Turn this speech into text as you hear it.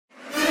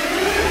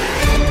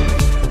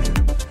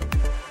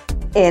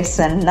It's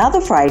another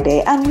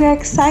Friday, and we're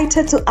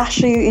excited to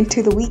usher you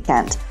into the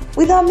weekend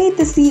with our Meet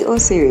the CEO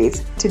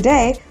series.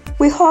 Today,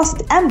 we host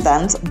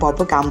MVEN's Bob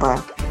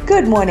Rugambwa.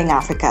 Good morning,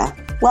 Africa.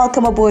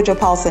 Welcome aboard your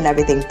pulse on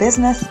everything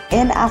business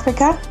in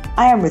Africa.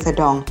 I am Ruth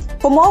Adong.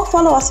 For more,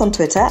 follow us on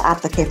Twitter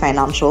at The K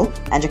Financial,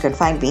 and you can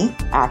find me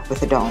at Ruth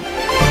Adong.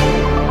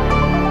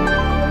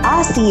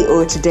 Our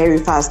CEO today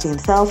refers to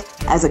himself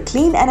as a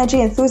clean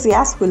energy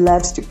enthusiast who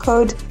loves to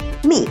code.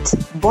 Meet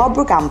Bob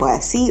Rugambwa,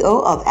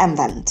 CEO of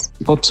MVEN.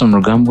 Bob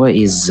Rugambwa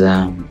is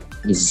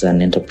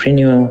an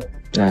entrepreneur,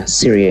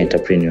 serial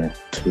entrepreneur,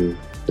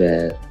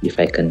 if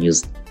I can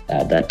use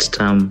that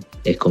term,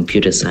 a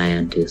computer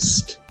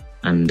scientist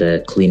and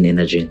a clean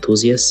energy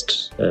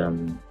enthusiast.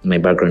 My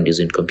background is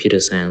in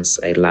computer science.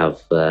 I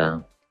love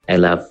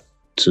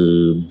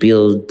to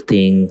build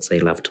things. I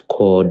love to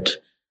code,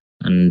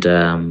 and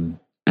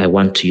I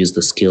want to use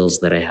the skills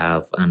that I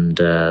have and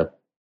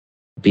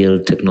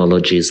build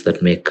technologies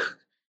that make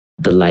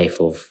the life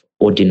of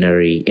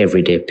ordinary,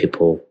 everyday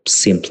people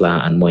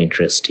simpler and more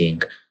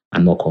interesting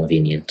and more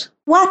convenient.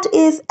 What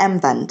is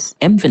MVEN?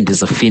 MVEN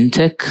is a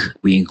fintech.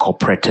 We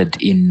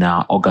incorporated in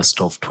August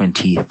of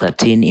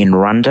 2013 in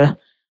Rwanda,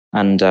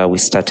 and we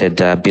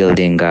started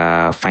building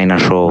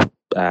financial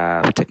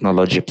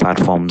technology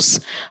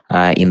platforms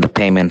in the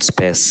payment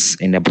space,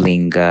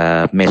 enabling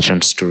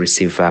merchants to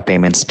receive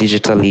payments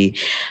digitally.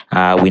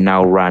 We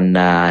now run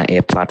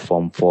a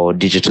platform for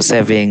digital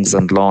savings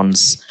and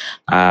loans,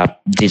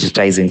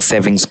 digitizing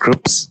savings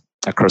groups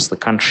across the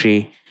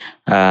country.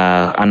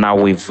 And now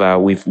we've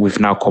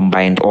now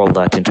combined all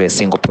that into a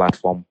single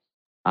platform,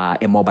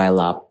 a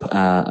mobile app,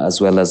 as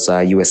well as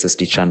a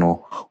USSD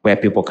channel where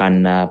people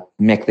can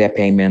make their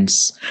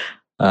payments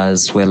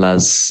as well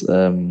as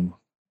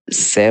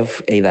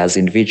save either as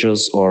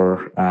individuals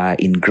or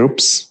in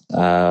groups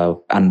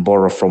and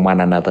borrow from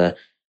one another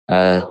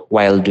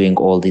while doing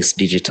all this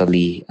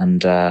digitally.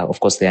 And of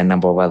course, there are a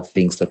number of other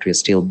things that we're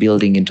still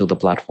building into the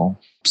platform.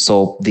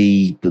 So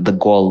the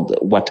goal,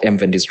 what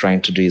MVEN is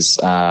trying to do is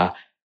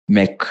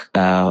make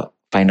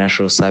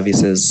financial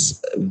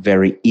services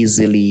very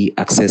easily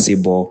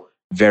accessible,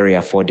 very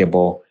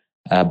affordable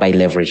by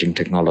leveraging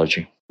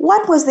technology.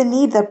 What was the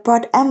need that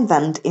brought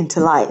MVEN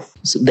into life?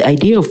 So the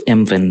idea of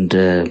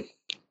MVEN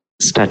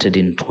started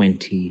in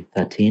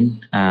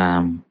 2013.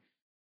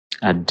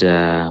 I'd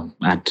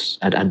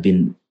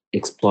been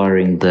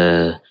exploring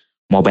the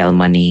mobile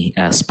money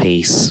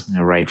space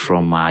right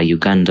from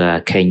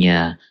Uganda,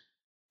 Kenya,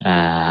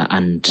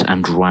 and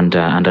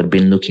Rwanda, and I'd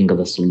been looking at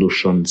the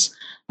solutions.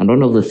 And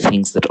one of the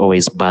things that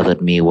always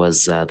bothered me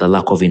was the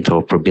lack of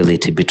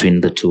interoperability between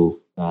the two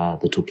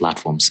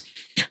platforms.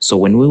 So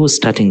when we were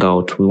starting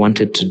out, we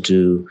wanted to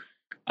do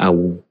a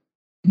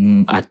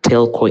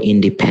telco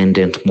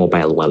independent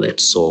mobile wallet.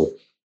 So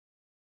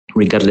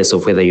regardless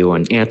of whether you're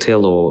on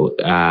Airtel or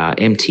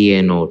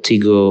MTN or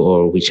Tigo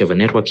or whichever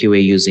network you were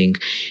using,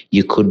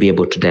 you could be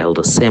able to dial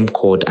the same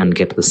code and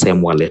get the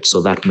same wallet.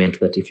 So that meant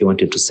that if you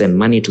wanted to send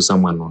money to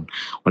someone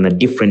on a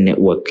different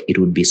network, it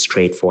would be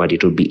straightforward,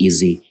 it would be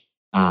easy.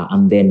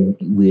 And then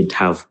we'd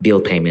have bill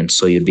payments.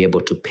 So you'd be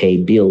able to pay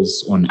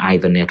bills on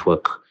either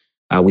network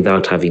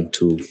without having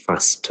to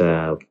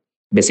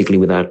basically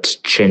without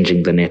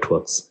changing the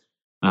networks.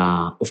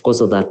 Of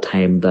course, at that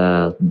time,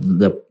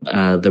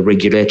 the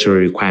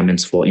regulatory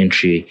requirements for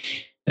entry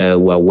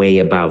were way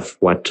above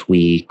what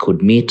we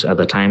could meet at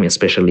the time,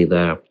 especially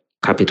the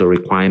capital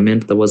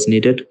requirement that was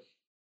needed.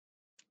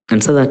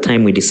 And so at that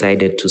time, we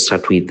decided to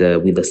start with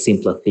the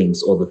simpler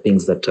things, or the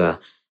things that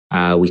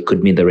we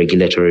could meet the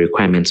regulatory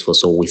requirements for.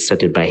 So we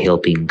started by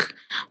helping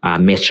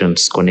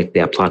merchants connect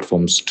their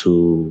platforms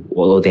to,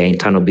 or their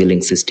internal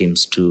billing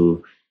systems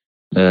to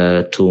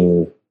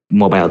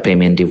mobile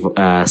payment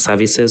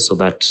services, so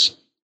that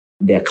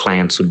their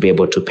clients would be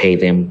able to pay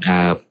them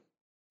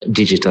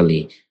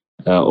digitally.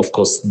 Of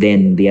course,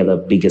 then the other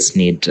biggest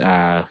need,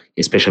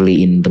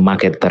 especially in the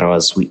market that I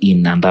was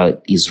in, and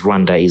that is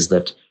Rwanda, is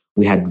that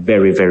we had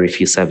very, very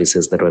few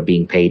services that were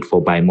being paid for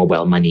by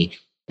mobile money,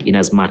 in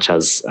as much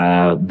as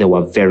there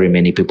were very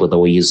many people that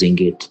were using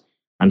it.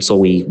 And so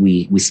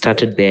we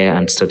started there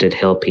and started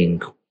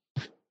helping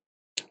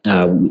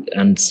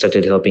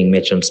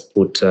merchants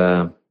put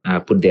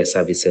their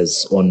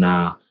services on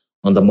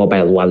the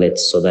mobile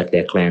wallets so that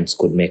their clients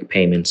could make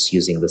payments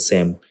using the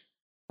same.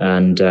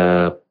 And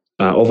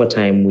over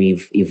time,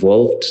 we've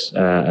evolved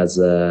as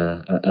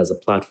a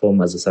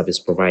platform, as a service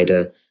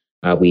provider.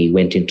 We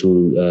went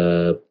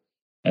into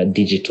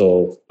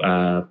digital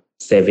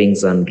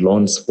savings and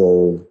loans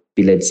for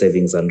village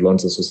savings and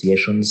loans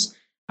associations.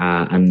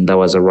 And that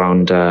was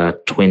around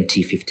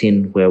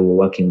 2015, where we were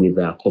working with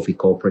coffee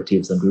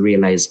cooperatives, and we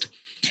realized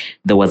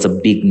there was a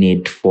big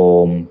need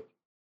for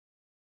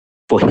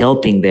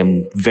helping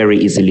them very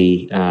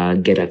easily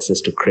get access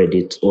to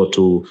credit or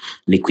to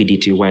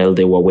liquidity while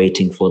they were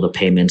waiting for the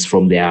payments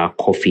from their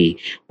coffee,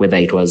 whether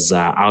it was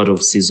out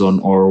of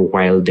season or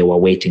while they were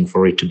waiting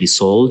for it to be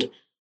sold.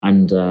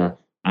 And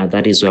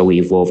That is where we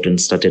evolved and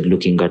started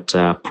looking at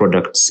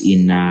products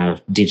in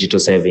digital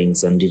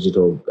savings and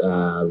digital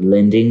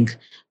lending.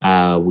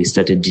 We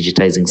started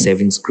digitizing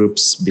savings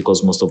groups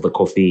because most of the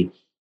coffee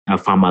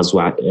farmers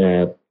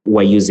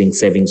were using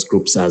savings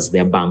groups as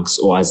their banks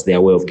or as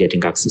their way of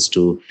getting access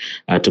to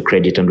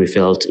credit. And we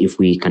felt if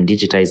we can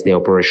digitize their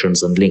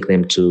operations and link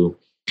them to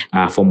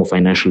formal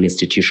financial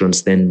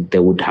institutions, then they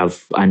would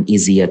have an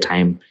easier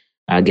time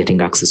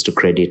getting access to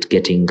credit,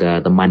 getting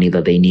the money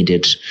that they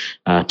needed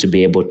to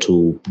be able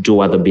to do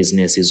other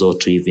businesses or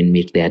to even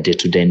meet their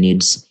day-to-day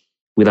needs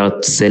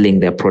without selling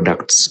their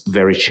products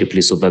very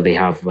cheaply so that they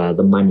have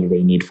the money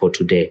they need for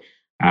today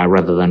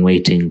rather than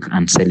waiting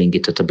and selling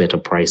it at a better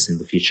price in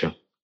the future.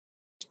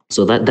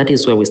 So that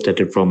is where we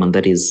started from, and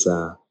that is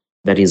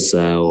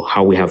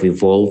how we have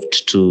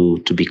evolved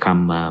to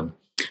become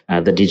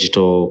the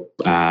digital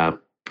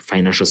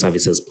financial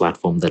services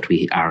platform that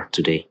we are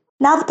today.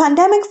 Now, the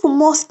pandemic for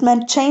most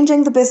meant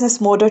changing the business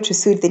model to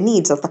suit the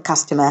needs of the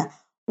customer.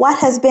 What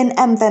has been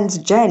MVen's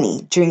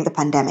journey during the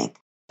pandemic?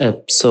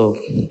 So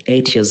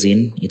 8 years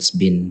in, it's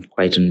been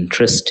quite an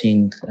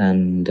interesting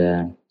and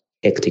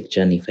hectic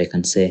journey, if I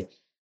can say.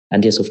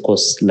 And yes, of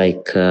course,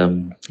 like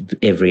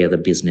every other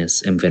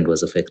business, MVen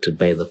was affected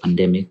by the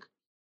pandemic.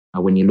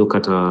 When you look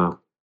at our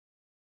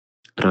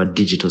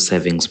digital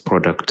savings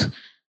product,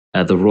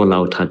 the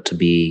rollout had to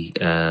be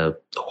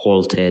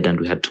halted, and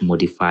we had to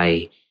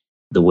modify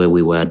the way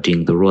we were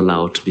doing the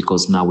rollout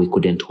because now we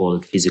couldn't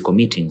hold physical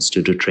meetings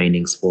to do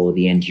trainings for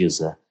the end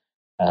user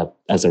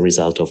as a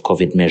result of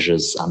COVID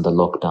measures and the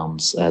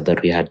lockdowns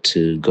that we had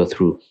to go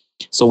through.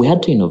 So we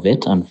had to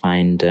innovate and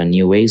find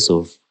new ways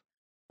of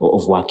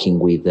working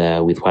with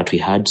what we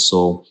had.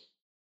 So,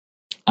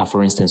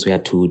 for instance, we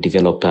had to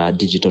develop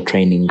digital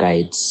training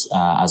guides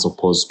as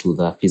opposed to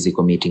the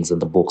physical meetings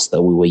and the books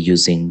that we were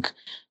using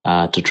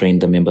to train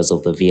the members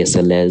of the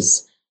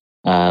VSLS.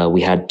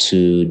 We had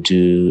to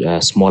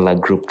do smaller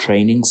group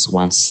trainings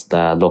once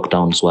the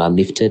lockdowns were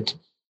lifted.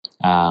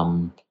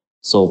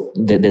 So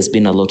there's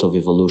been a lot of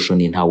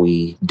evolution in how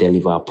we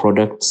deliver our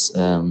products.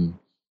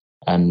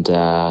 And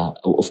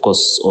of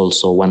course,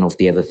 also one of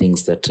the other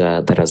things that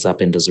has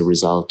happened as a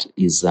result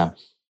is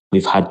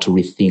we've had to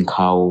rethink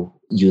how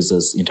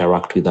users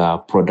interact with our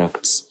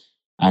products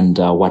and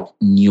what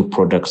new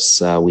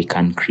products we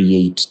can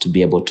create to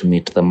be able to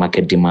meet the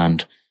market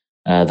demand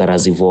that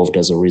has evolved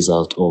as a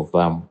result of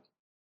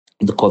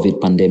the COVID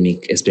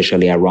pandemic,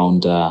 especially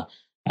around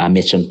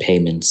merchant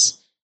payments.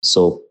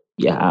 So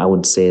yeah, I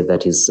would say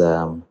that is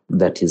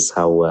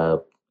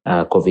how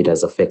COVID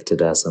has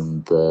affected us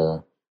and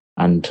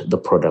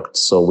the product.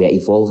 So we are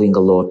evolving a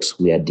lot.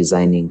 We are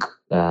designing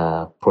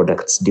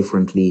products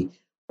differently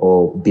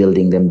or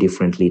building them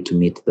differently to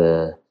meet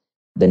the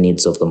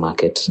needs of the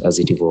market as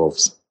it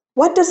evolves.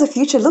 What does the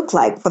future look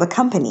like for the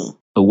company?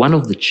 One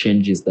of the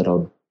changes that I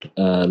would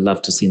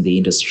love to see in the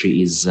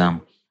industry is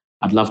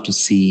I'd love to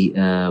see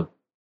an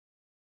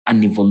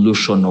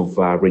evolution of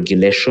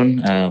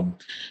regulation.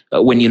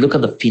 When you look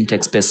at the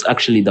fintech space,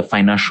 actually the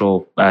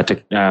financial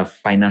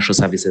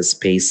services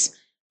space,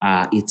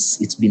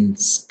 it's been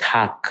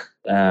stuck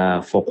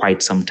for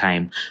quite some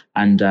time,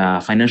 and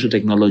financial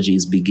technology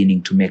is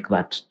beginning to make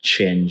that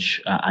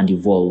change and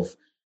evolve.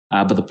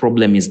 But the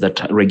problem is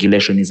that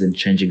regulation isn't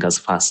changing as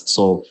fast.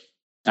 So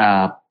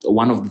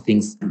one of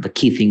the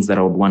key things that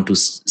I would want to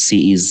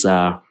see is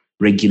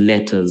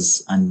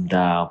regulators and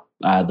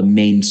the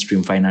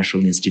mainstream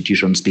financial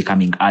institutions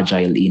becoming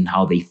agile in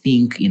how they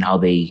think, in how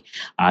they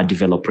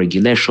develop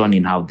regulation,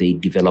 in how they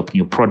develop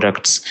new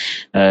products,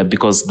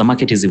 because the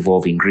market is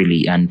evolving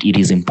really, and it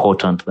is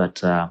important that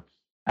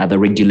the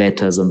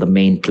regulators and the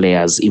main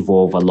players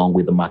evolve along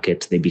with the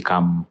market. They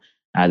become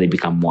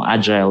more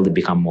agile, they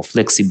become more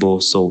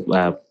flexible. So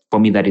for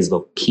me, that is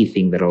the key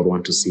thing that I would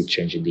want to see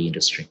change in the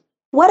industry.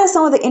 What are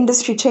some of the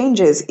industry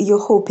changes you're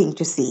hoping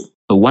to see?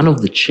 One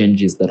of the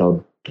changes that I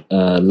would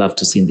love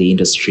to see in the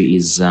industry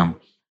is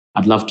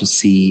I'd love to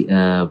see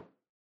an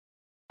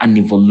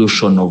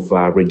evolution of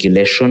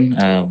regulation.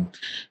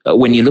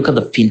 When you look at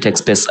the fintech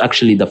space,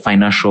 actually the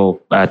financial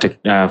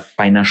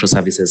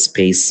services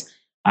space,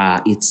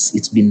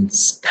 it's been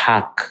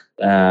stuck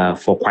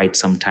for quite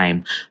some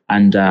time,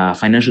 and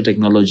financial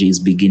technology is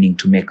beginning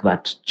to make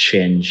that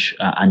change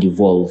and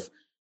evolve.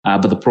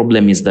 But the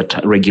problem is that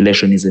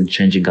regulation isn't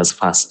changing as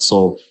fast.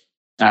 So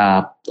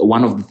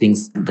one of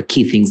the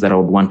key things that I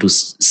would want to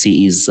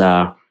see is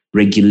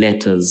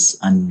regulators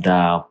and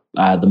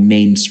the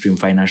mainstream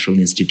financial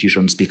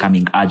institutions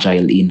becoming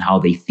agile in how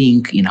they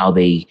think, in how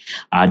they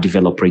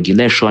develop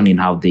regulation, in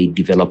how they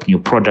develop new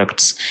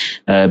products,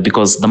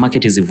 because the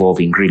market is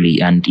evolving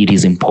really, and it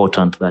is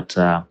important that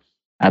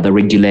the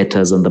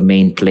regulators and the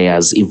main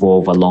players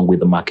evolve along with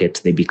the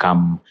market. They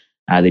become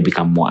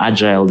more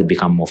agile, they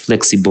become more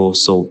flexible.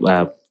 So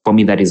for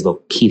me, that is the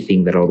key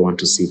thing that I would want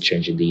to see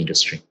change in the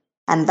industry.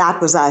 And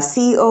that was our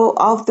CEO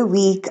of the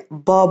week,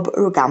 Bob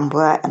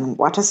Rugambwa, and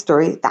what a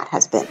story that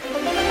has been.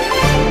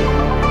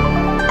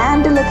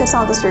 And a look at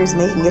some of the stories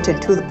making it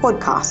into the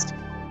podcast.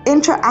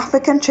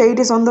 Intra-African trade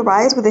is on the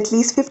rise, with at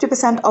least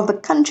 50% of the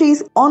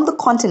countries on the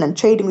continent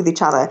trading with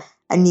each other,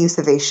 a new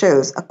survey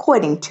shows.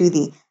 According to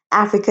the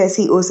Africa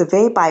CEO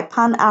survey by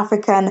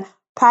Pan-African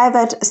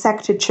Private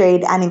Sector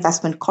Trade and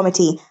Investment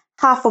Committee,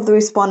 half of the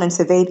respondents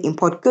surveyed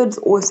import goods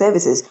or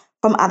services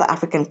from other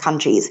African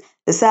countries.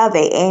 The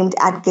survey aimed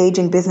at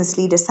gauging business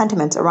leaders'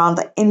 sentiments around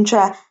the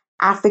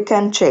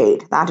intra-African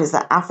trade, that is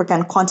the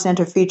African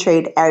Continental Free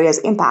Trade Area's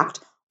impact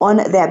on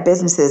their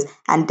businesses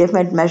and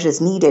different measures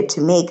needed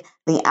to make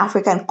the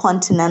African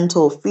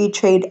Continental Free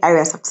Trade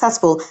Area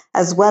successful,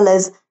 as well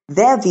as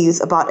their views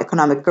about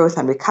economic growth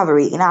and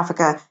recovery in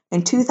Africa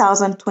in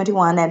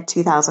 2021 and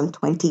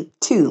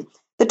 2022.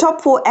 The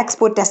top 4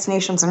 export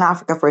destinations in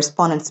Africa for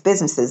respondents'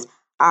 businesses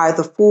are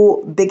the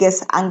 4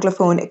 biggest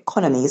Anglophone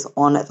economies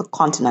on the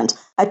continent.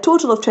 A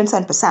total of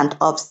 27%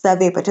 of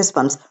survey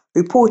participants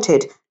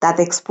reported that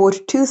they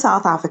export to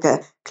South Africa,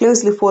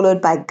 closely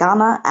followed by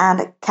Ghana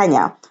and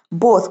Kenya,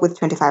 both with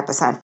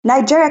 25%.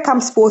 Nigeria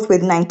comes fourth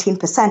with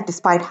 19%,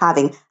 despite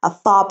having a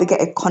far bigger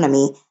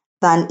economy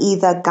than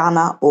either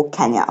Ghana or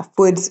Kenya.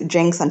 Foods,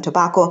 drinks and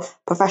tobacco,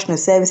 professional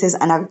services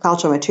and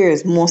agricultural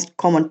materials, most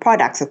common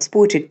products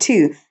exported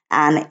to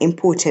and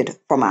imported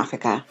from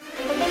Africa.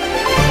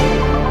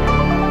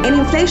 In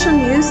inflation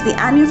news, the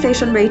annual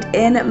inflation rate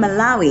in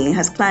Malawi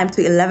has climbed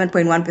to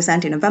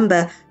 11.1% in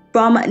November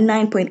from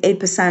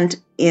 9.8%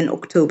 in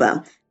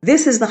October.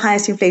 This is the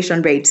highest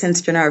inflation rate since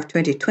January of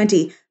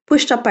 2020,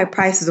 pushed up by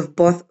prices of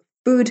both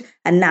food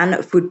and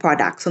non-food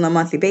products. On a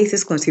monthly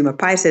basis, consumer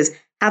prices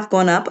have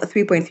gone up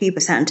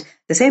 3.3%,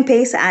 the same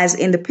pace as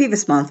in the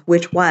previous month,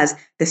 which was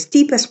the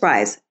steepest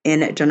rise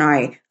in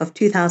January of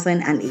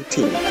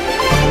 2018.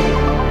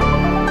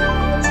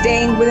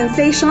 Staying with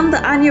inflation,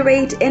 the annual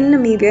rate in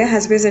Namibia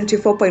has risen to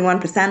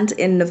 4.1%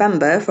 in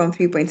November from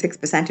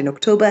 3.6% in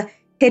October,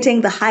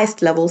 hitting the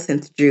highest level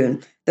since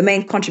June. The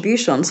main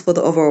contributions for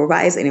the overall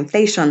rise in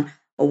inflation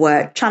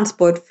were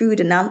transport, food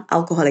and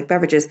non-alcoholic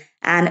beverages,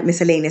 and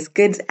miscellaneous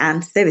goods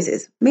and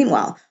services.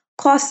 Meanwhile,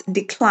 costs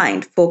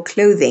declined for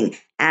clothing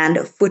and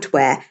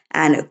footwear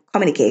and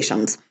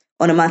communications.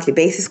 On a monthly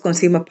basis,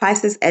 consumer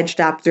prices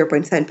edged up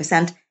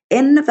 0.7%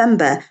 in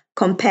November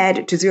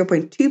compared to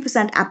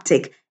 0.2%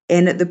 uptick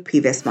in the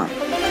previous month.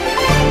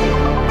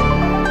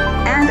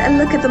 And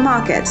a look at the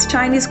markets.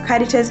 Chinese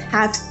creditors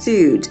have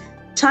sued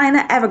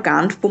China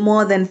Evergrande for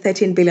more than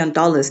 $13 billion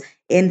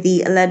in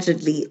the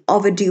allegedly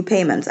overdue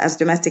payments, as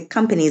domestic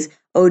companies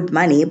owed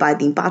money by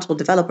the embattled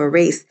developer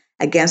race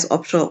against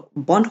offshore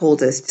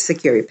bondholders to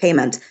secure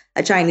repayment.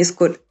 A Chinese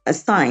court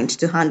assigned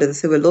to handle the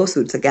civil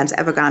lawsuits against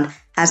Evergrande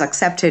has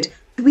accepted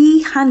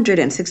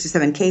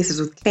 367 cases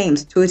with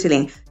claims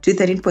totaling to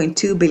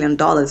 $13.2 billion,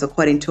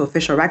 according to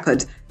official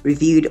records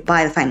reviewed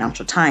by the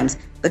Financial Times.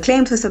 The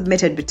claims were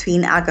submitted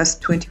between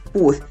August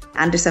 24th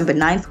and December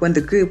 9th, when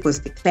the group was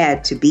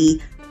declared to be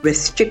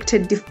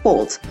restricted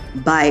default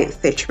by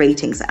Fitch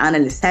Ratings.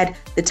 Analysts said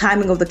the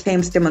timing of the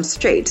claims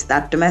demonstrates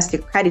that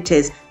domestic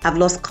creditors have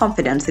lost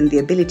confidence in the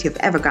ability of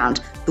Evergrande,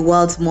 the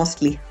world's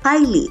mostly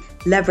highly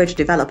leveraged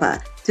developer,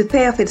 to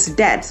pay off its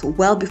debts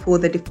well before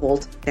the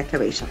default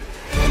declaration.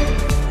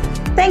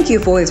 Thank you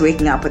for always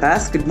waking up with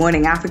us. Good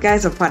Morning Africa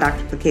is a product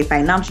of the K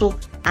Financial.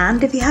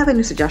 And if you have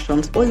any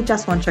suggestions or you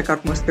just want to check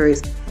out more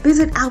stories,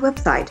 visit our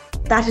website.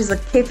 That is at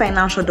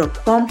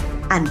kfinancial.com,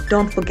 and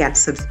don't forget to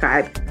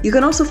subscribe. You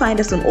can also find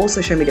us on all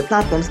social media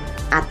platforms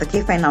at the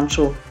K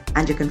Financial,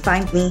 and you can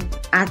find me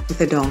at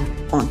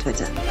Ruthadong on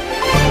Twitter.